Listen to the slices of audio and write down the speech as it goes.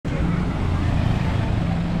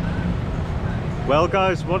Well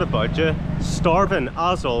guys, what about you? Starving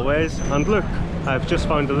as always, and look, I've just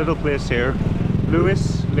found a little place here,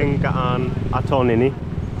 Luis Lingaan Atonini,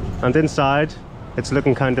 and inside it's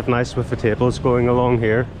looking kind of nice with the tables going along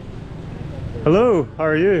here. Hello, how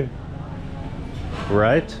are you?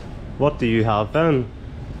 Right, what do you have then?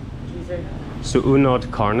 So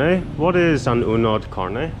unod carne. What is an unod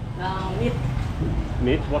carne? Meat.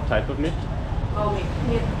 Meat? What type of meat? Cow meat.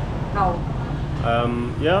 Meat. Cow.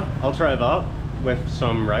 Yeah, I'll try that with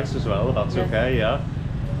some rice as well, if that's Yes. okay, yeah.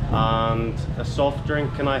 And a soft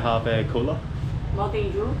drink, can I have a cola?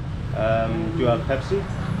 Mountain Dew? Do you have Pepsi?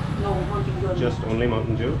 No, Mountain Dew. Just only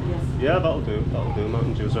Mountain Dew? Yes. Yeah, that'll do,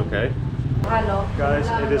 Mountain Dew's okay. Hello. Guys,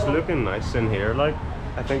 it is looking nice in here, like,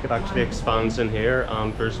 I think it actually expands in here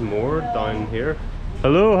and there's more down here.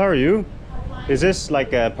 Hello, how are you? Is this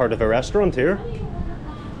like a part of a restaurant here?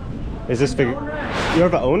 Is this the... You're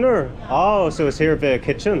the owner? Oh, so it's here the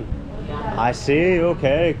kitchen? I see,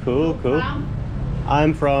 okay, cool, cool.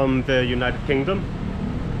 I'm from the United Kingdom.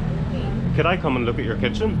 Could I come and look at your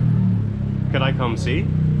kitchen? Could I come see?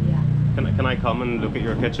 Can I come and look at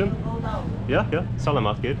your kitchen? Yeah, yeah,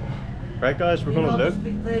 salamat, good. Right guys, we're gonna look.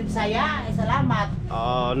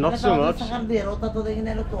 Not so much.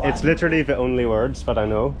 It's literally the only words that I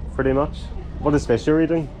know, pretty much. What is this you're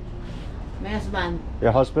eating? My husband.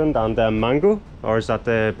 Your husband, and mango? Or is that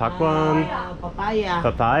the pakwan? Papaya.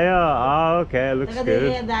 Papaya? Ah, okay, looks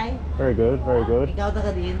good. Very good, very good.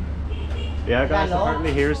 Yeah guys,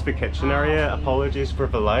 apparently here's the kitchen area. Apologies for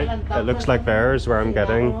the light. It looks like there's where I'm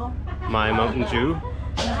getting my Mountain Dew.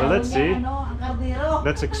 So let's see.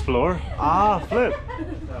 Let's explore. Ah, flip.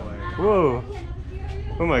 Whoa.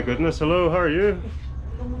 Oh my goodness, hello, how are you?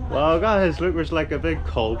 Wow guys, look, there's like a big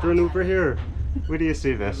cauldron over here. Where do you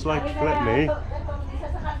see this? Like, flip me.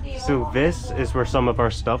 So this is where some of our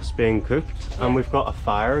stuff's being cooked, and we've got a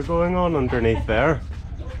fire going on underneath there.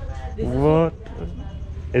 What?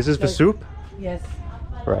 Is this the soup? Yes.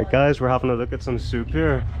 Right guys, we're having a look at some soup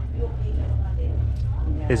here.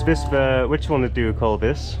 Is this the... which one do you call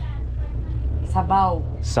this? Sabaw.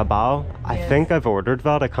 Sabaw? I Yes. think I've ordered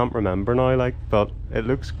that, I can't remember now, like, but it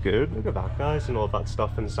looks good. Look at that guys, and all that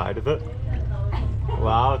stuff inside of it.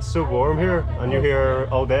 Wow, it's so warm here, and you're here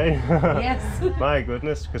all day. Yes. My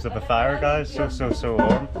goodness, because of the fire guys, so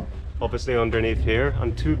warm. Obviously underneath here,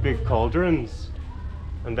 and two big cauldrons.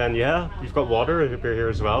 And then yeah, you've got water over here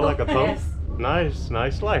as well, like a pump. Yes. Nice,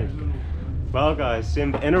 nice life. Well guys,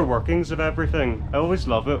 seeing the inner workings of everything. I always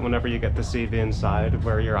love it whenever you get to see the inside of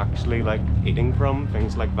where you're actually like eating from,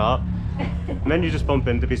 things like that. And then you just bump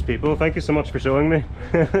into these people. Thank you so much for showing me.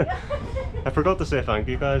 I forgot to say thank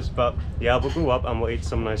you guys, but yeah, we'll go up and we'll eat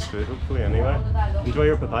some nice food hopefully anyway. Enjoy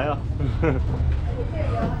your papaya.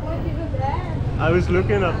 I was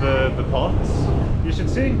looking at the pots. You should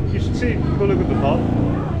see, go look at the pot.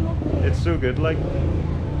 It's so good, like.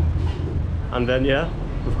 And then yeah,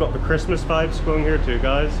 we've got the Christmas vibes going here too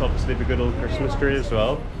guys, obviously the good old Christmas tree as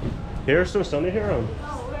well. Here, so sunny here on.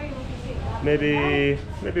 Maybe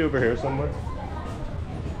over here somewhere.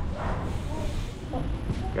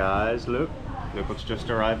 Guys, look what's just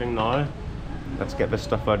arriving now. Let's get this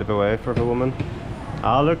stuff out of the way for the woman.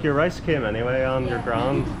 Ah look, your rice came anyway on your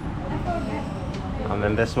ground. And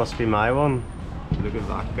then this must be my one. Look at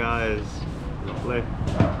that guys, lovely.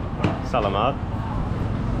 Salamat.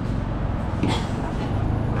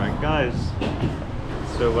 Right guys,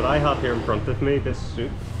 so what I have here in front of me, this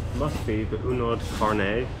soup must be the unod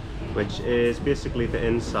carne, which is basically the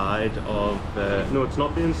inside of the... no, it's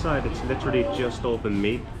not the inside, it's literally just all the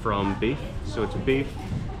meat from beef. So it's beef,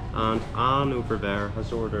 and Anne over there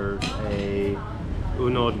has ordered a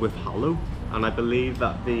unod with hallow, and I believe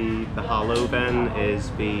that the hallow then is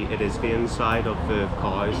the inside of the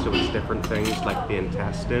cow, so it's different things like the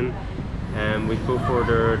intestine. And we've both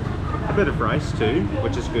ordered a bit of rice too,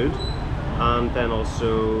 which is good. And then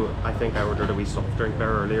also, I think I ordered a wee soft drink there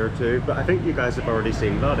earlier too, but I think you guys have already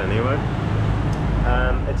seen that anyway.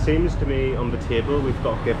 It seems to me on the table we've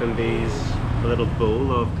got given these a little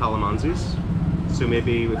bowl of calamanzis. So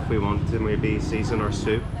maybe if we want to maybe season our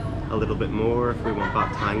soup a little bit more, if we want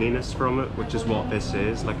that tanginess from it, which is what this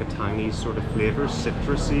is, like a tangy sort of flavour,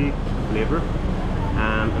 citrusy flavour.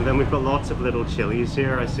 And then we've got lots of little chilies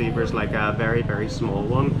here. I see there's like a very, very small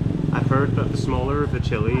one. I've heard that the smaller the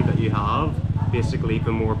chili that you have, basically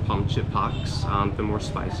the more punch it packs and the more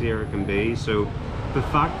spicier it can be. So the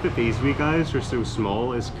fact that these wee guys are so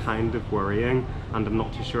small is kind of worrying, and I'm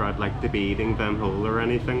not too sure I'd like to be eating them whole or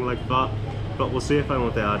anything like that. But we'll see if I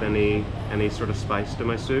want to add any sort of spice to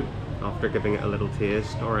my soup after giving it a little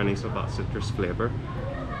taste, or any sort of that citrus flavour.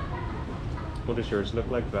 What does yours look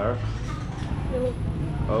like there?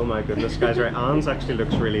 Oh my goodness, guys, right, Anne's actually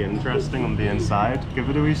looks really interesting on the inside. Give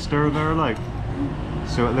it a wee stir there, like.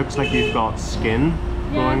 So it looks like you've got skin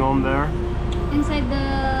going on there. Inside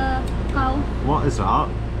the cow. What is that?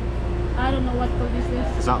 I don't know what food is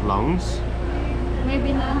this. Is that lungs?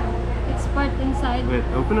 Maybe not. It's part inside. Wait,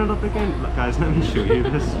 open it up again. Look, guys, let me show you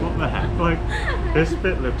this. What the heck? Like, this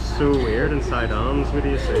bit looks so weird inside Anne's. What do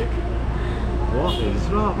you see? What is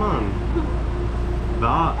that, man?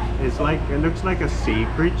 That is like, it looks like a sea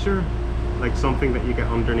creature. Like something that you get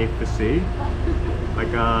underneath the sea. Like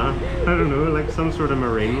I don't know, like some sort of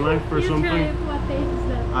marine life or something. Try it. What taste is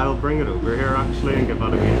that? I'll bring it over here actually and give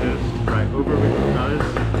that a wee taste. Right, over we go, guys.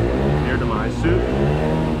 Here to my soup.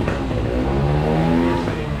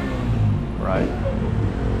 Right.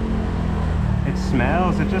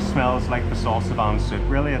 It just smells like the sauce of Anne's soup.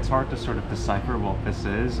 Really, it's hard to sort of decipher what this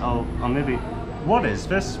is. I'll maybe... What is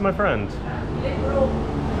this, my friend?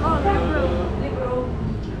 Oh, libro.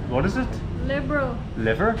 What is it? Libro.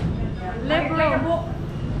 Liver? Libro.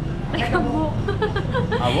 Like a book.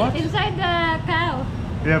 A what? Inside the cow.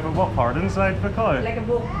 Yeah, but what part inside the cow? Like a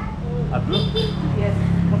book. A book? Yes.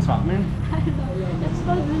 What's that mean? I don't know. It's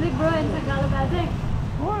called libro in Tagalog, I think.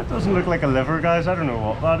 What? It doesn't look like a liver, guys. I don't know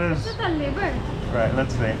what that is. It's not a liver. Right,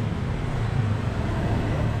 let's see.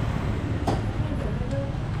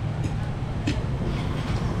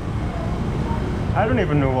 I don't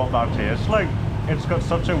even know what that tastes like. It's got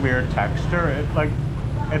such a weird texture.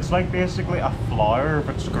 It's like basically a flower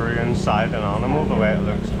but screw inside an animal the way it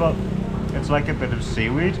looks, but it's like a bit of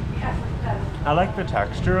seaweed. I like the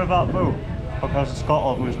texture of that though, because it's got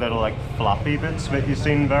all those little like flappy bits that you've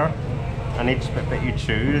seen there, and each bit that you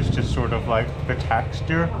chew is just sort of like the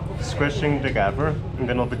texture squishing together, and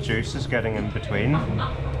then all the juice is getting in between.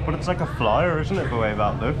 But it's like a flower, isn't it, the way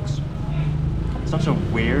that looks? Such a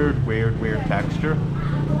weird texture.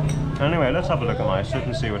 Anyway, let's have a look at my soup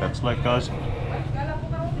and see what it's like, guys.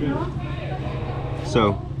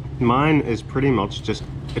 So, mine is pretty much just,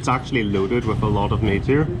 it's actually loaded with a lot of meat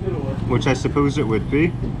here, which I suppose it would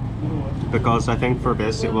be, because I think for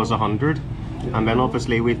this it was 100. And then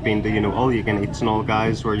obviously we've been to, you know, all you can eats and all,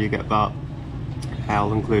 guys, where you get that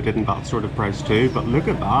all included in that sort of price too. But look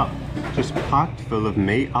at that, just packed full of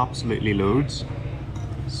meat, absolutely loads.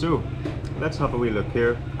 So, let's have a wee look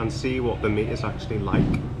here and see what the meat is actually like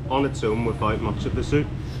on its own without much of the soup,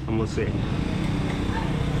 and we'll see.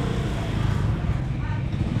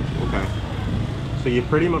 Okay, so you've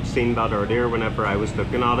pretty much seen that earlier whenever I was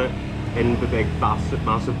looking at it in the big massive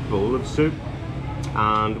bowl of soup,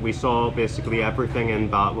 and we saw basically everything in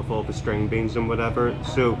that with all the string beans and whatever.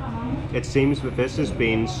 So it seems that this has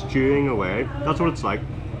been stewing away. That's what it's like.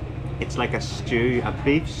 It's like a stew, a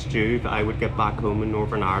beef stew that I would get back home in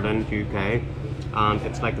Northern Ireland, UK. And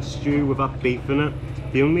it's like a stew with that beef in it.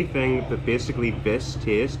 The only thing that basically this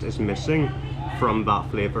taste is missing from that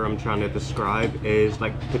flavour I'm trying to describe is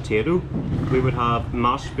like potato. We would have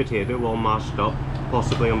mashed potato all mashed up,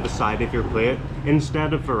 possibly on the side of your plate,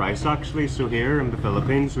 instead of the rice actually. So here in the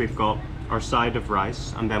Philippines we've got our side of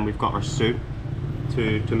rice, and then we've got our soup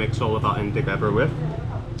to mix all of that in together with.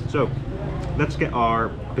 So let's get our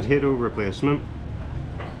potato replacement,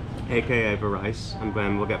 aka the rice, and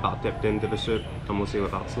then we'll get that dipped into the soup and we'll see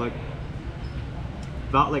what that's like.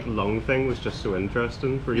 That like lung thing was just so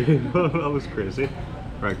interesting for you. That was crazy.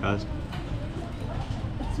 Right, guys.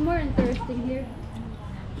 It's more interesting here.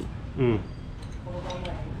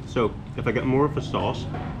 So if I get more of the sauce,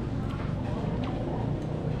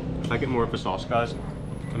 guys,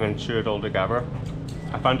 and then chew it all together,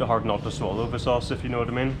 I find it hard not to swallow the sauce, if you know what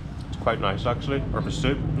I mean. It's quite nice actually, or the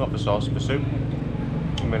soup, not the sauce, the soup.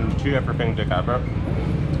 And then chew everything together.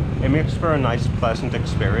 It makes for a nice, pleasant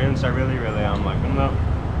experience. I really am liking that.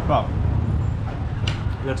 But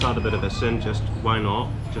let's add a bit of this in, just why not?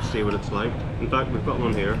 Just see what it's like. In fact, we've got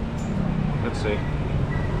one here. Let's see.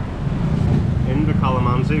 In the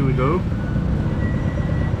calamansi we go.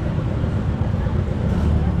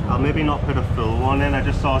 I'll maybe not put a full one in, I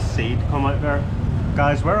just saw a seed come out there.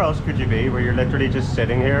 Guys, where else could you be where you're literally just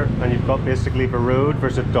sitting here and you've got basically the road,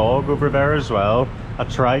 there's a dog over there as well, a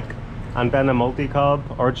trike, and then a multi-cab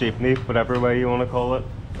or jeepney, whatever way you want to call it,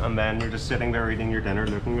 and then you're just sitting there eating your dinner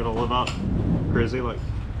looking at all of that. Crazy, like.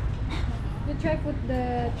 You try with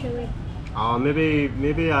the chili.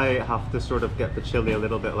 Maybe I have to sort of get the chili a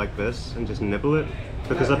little bit like this and just nibble it,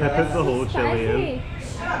 because if I put the whole chili in,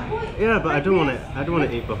 yeah, but I don't want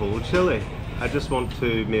to eat the whole chili. I just want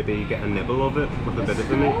to maybe get a nibble of it with a bit of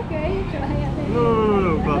the meat. Okay, you try it.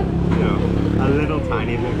 No, but you know, a little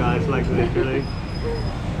tiny bit, guys, like literally.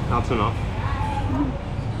 That's enough.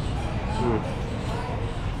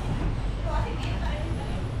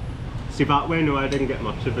 See that way, no, I didn't get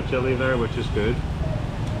much of a chili there, which is good.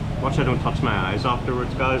 Watch I don't touch my eyes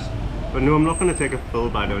afterwards, guys. But no, I'm not going to take a full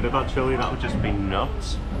bite out of that chili, that would just be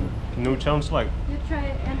nuts. No chance, like. You try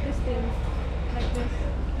empty steam like this.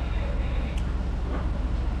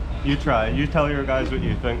 You try, you tell your guys what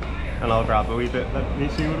you think, and I'll grab a wee bit. Let me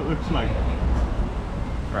see what it looks like.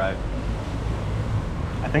 Right.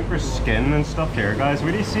 I think there's skin and stuff here, guys.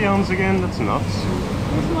 Where do you see hands again? That's nuts.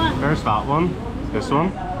 This one. There's that one. This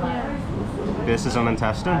one. Yeah. This is an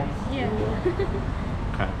intestine. Yeah.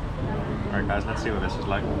 Okay. Alright guys, let's see what this is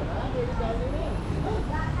like.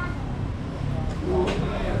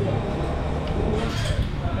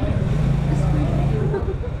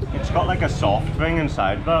 It's got like a soft thing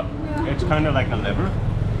inside that. It's kind of like a liver.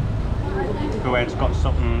 The way it's got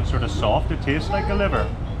something sort of soft, it tastes like a liver.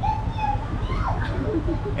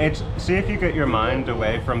 It's, see if you get your mind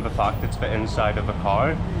away from the fact it's the inside of a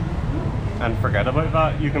cow and forget about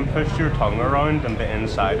that, you can push your tongue around and the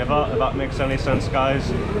inside of it, if that makes any sense, guys.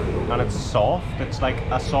 And it's soft, it's like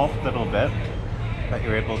a soft little bit that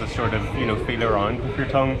you're able to sort of, you know, feel around with your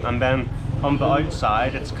tongue. And then on the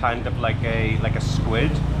outside, it's kind of like a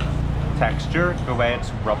squid texture, the way it's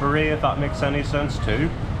rubbery, if that makes any sense too.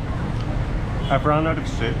 I've run out of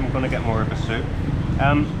soup, I'm going to get more of a soup.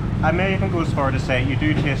 I may even go as far to say you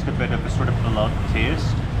do taste a bit of a sort of blood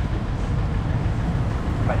taste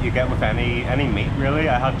that you get with any meat really.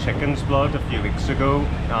 I had chicken's blood a few weeks ago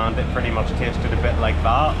and it pretty much tasted a bit like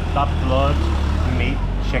that. That blood, meat,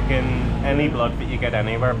 chicken, any blood that you get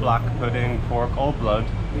anywhere, black pudding, pork, all blood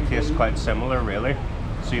tastes quite similar really.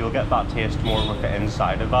 So you'll get that taste more with the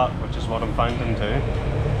inside of that, which is what I'm finding too.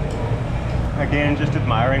 Again, just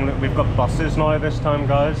admiring that we've got buses now this time,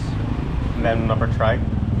 guys, and then another trike,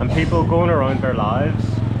 and people going around their lives.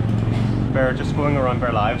 They're just going around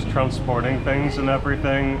their lives transporting things and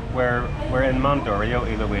everything. We're in Mandurio,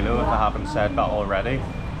 Iloilo, if I haven't said that already,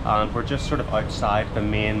 and we're just sort of outside the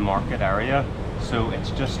main market area. So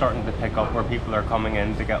it's just starting to pick up where people are coming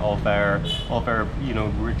in to get all their you know,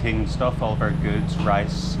 routine stuff, all their goods,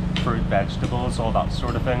 rice, fruit, vegetables, all that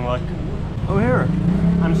sort of thing. Like, oh here,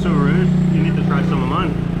 I'm so rude. You need to try some of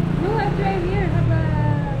mine. No, I've tried here. Have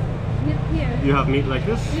a meat here. You have meat like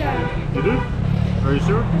this? Yeah. You do? Are you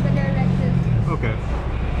sure? But they're like this. Okay.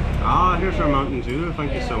 Ah, here's our Mountain Dew.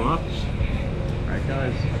 Thank you so much. Right,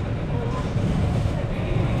 guys.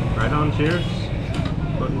 Right on. Cheers.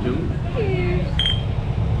 Mountain Dew. Cheers.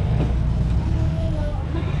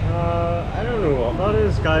 I don't know what that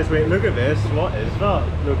is, guys. Wait, look at this. What is that?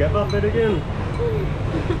 Look at that bit again.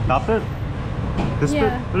 That bit? This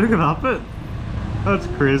Yeah. bit? Look at that bit. That's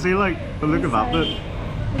crazy, like, but look at that bit.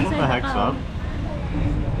 What the heck's that?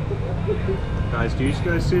 Guys, do you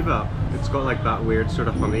guys see that? It's got like that weird sort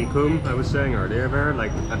of honeycomb I was saying earlier there,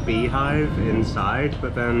 like a beehive inside,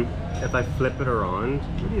 but then if I flip it around,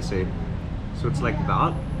 what do you see? So it's like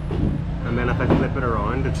that, and then if I flip it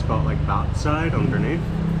around, it's got like that side underneath.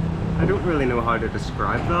 I don't really know how to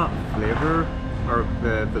describe that flavor or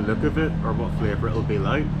the look of it or what flavor it'll be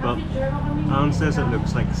like, but Alan says it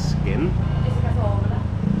looks like skin.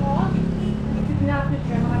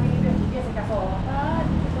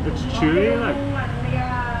 It's chewy, like.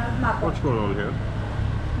 What's going on here?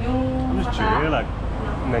 It's just chewy, like.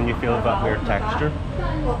 And then you feel that weird texture.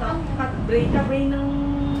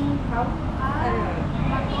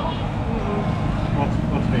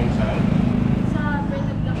 What's being said? It's a brain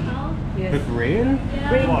of the cow. Yes. The brain? Yeah.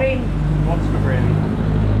 Brain. What's the brain?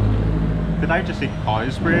 Did I just see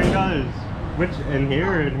cow's brain, guys? Which in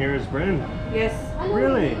here is brain. Yes.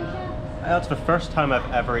 Really? That's the first time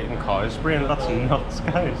I've ever eaten cow's brain. That's nuts,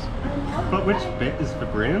 guys. But which bit is the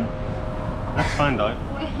brain? Let's find out.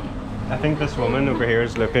 I think this woman over here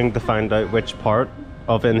is looking to find out which part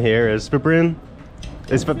of in here is the brain.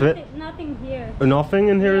 Is the bit? Nothing here. Nothing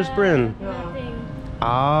in here is brain. Nothing.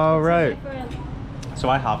 Ah, right. Different. So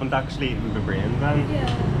I haven't actually eaten the brain then.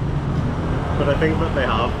 Yeah. But I think that they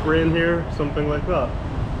have brain here, something like that.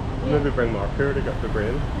 Maybe bring Mark here to get the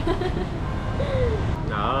brain.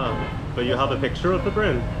 Ah, but you have a picture of the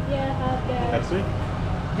brain? Yeah, have that. Let's see.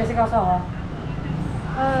 Jessica Soho.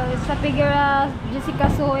 It's a figure of Jessica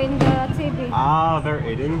So in the TV. Ah, they're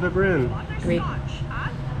eating the brain. Wait.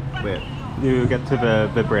 Wait, you get to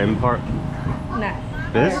the brain part. Nah.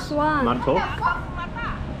 This? There's one. Matok?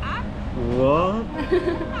 What?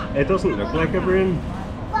 It doesn't look like a brain.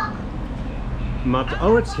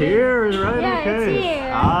 Oh, it's here, right? Yeah, okay. it's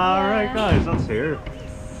here. Ah, Yeah. right, guys, that's here.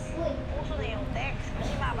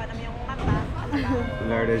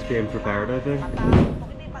 There it is being prepared, I think.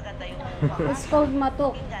 It's called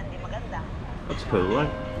matok. That's cool, like.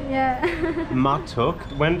 Yeah.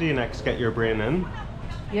 Matok. When do you next get your brain in?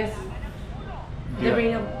 Yes. Do you- The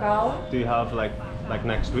brain of cow. Do you have like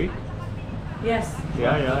next week? Yes.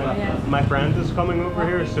 Yeah. Yes. My friend is coming over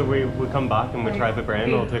here, so we try the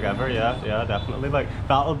brain all together. Yeah, definitely. Like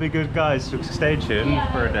that'll be good, guys. So stay tuned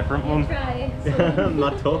for a different one. Try.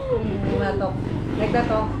 Not tough. Matok. Like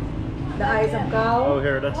that, oh. The eyes of cow. Oh,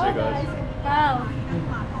 here, that's it, guys. Wow.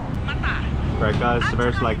 Right, guys. So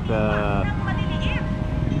there's like the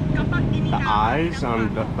eyes,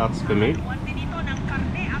 and that's the meat.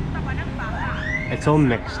 It's all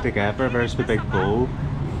mixed together. There's the big bowl.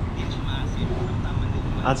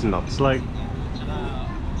 That's nuts, like.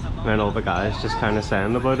 And then all the guys just kind of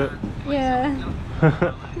saying about it. Yeah.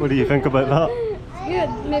 What do you think about that?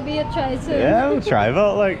 Good. Maybe you try soon. Yeah, we'll try that.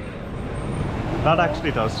 Like, that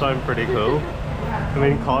actually does sound pretty cool. I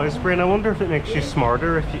mean, cow's brain. I wonder if it makes you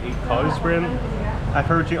smarter if you eat cow's brain. I've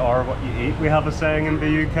heard you are what you eat. We have a saying in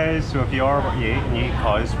the UK. So if you are what you eat and you eat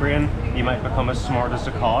cow's brain, you might become as smart as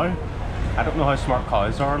a cow. I don't know how smart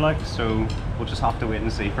cows are, like, so we'll just have to wait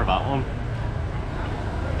and see for that one.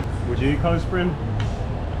 Would you eat cow's brain?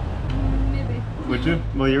 Maybe. Would you?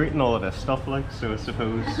 Well, you're eating all of this stuff, like, so I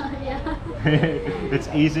suppose Yeah. it's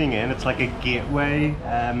easing in. It's like a gateway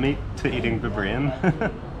meat to eating the brain.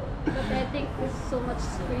 But I think it's so much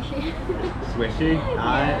squishy.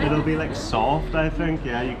 Swishy. It'll be like soft, I think.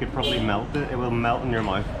 Yeah, you could probably melt it. It will melt in your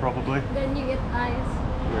mouth, probably. Then you get eyes.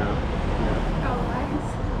 Yeah. Cow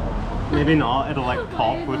eyes. Maybe not. It'll like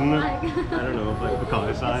pop, I wouldn't it? don't I don't know, like the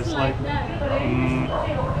cow's eyes, It's like. like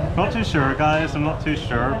that. Not too sure, guys. I'm not too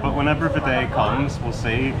sure. But whenever the day comes, we'll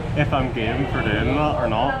see if I'm game for doing that or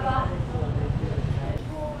not.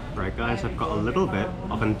 Right, guys, I've got a little bit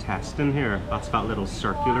of intestine here. That's that little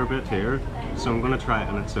circular bit here. So I'm going to try it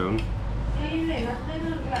on its own.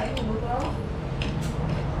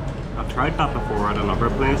 I've tried that before at another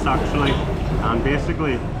place, actually. And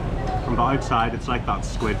basically, from the outside, it's like that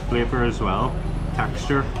squid flavour as well.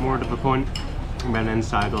 Texture, more to the point. And then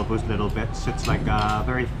inside all those little bits, it's like a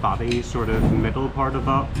very fatty sort of middle part of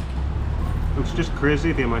that. It's just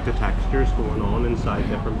crazy the amount of textures going on inside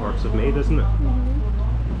different parts of meat, isn't it?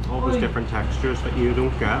 All those different textures that you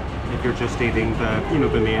don't get if you're just eating the, you know,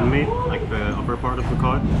 the main meat, like the upper part of the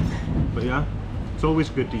cow. But yeah, it's always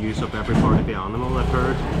good to use up every part of the animal, I've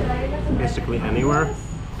heard. Basically anywhere.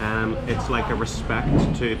 It's like a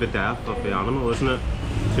respect to the death of the animal, isn't it?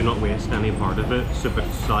 To not waste any part of it, so that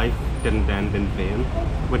its life didn't end in vain,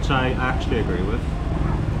 which I actually agree with.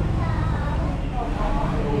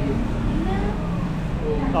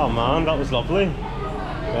 Oh man, that was lovely.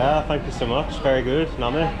 Yeah, thank you so much. Very good,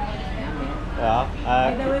 Nami. Yeah.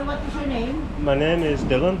 By the way, what is your name? My name is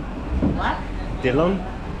Dylan. What? Dylan.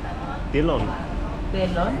 Delon?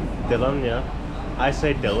 Dylan, yeah. I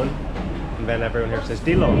say Dylan, and then everyone here says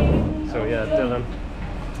Dylan. So yeah, Dylan.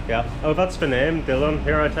 Yeah. Oh, that's the name, Dylan.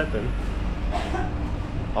 Here, I type in.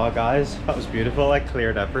 Oh, guys, that was beautiful. I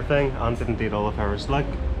cleared everything and didn't eat all of hers. Like,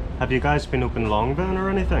 have you guys been open long then or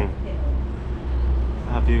anything?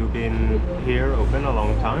 Have you been here open a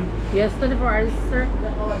long time? Yes, 24 hours, sir.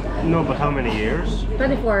 No, but how many years?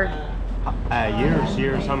 24.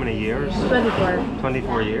 Years, how many years? 24.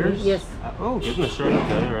 24 years? Yes. Oh goodness, right,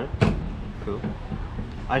 okay, right. Cool.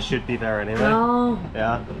 I should be there anyway. Oh.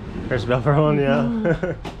 Yeah, there's the other one,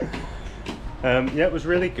 yeah. Yeah, it was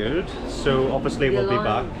really good. So obviously we'll be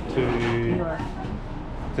back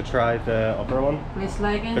to try the other one. Please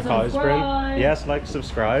like and The cow's brain. subscribe. Yes, like,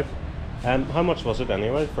 subscribe. How much was it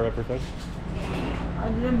anyway for everything? I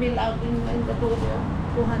didn't bill out in the total.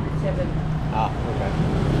 207. Ah, okay.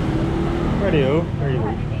 Radio, very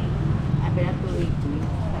good. I've been at 280.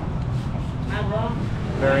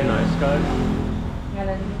 Very nice, guys.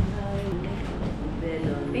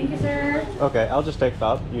 Thank you, sir. Okay, I'll just take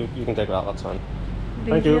that. You can take that, that's fine.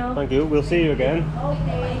 Thank you. Thank you. We'll see you again.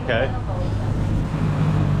 Okay.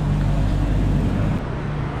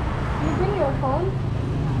 You bring your phone?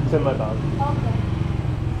 It's in my bag. Okay.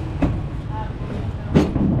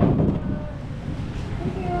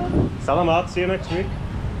 Thank you. Salamat, see you next week.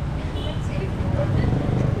 Let's see.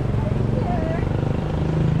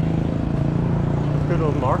 Good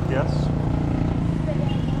old Mark, yes.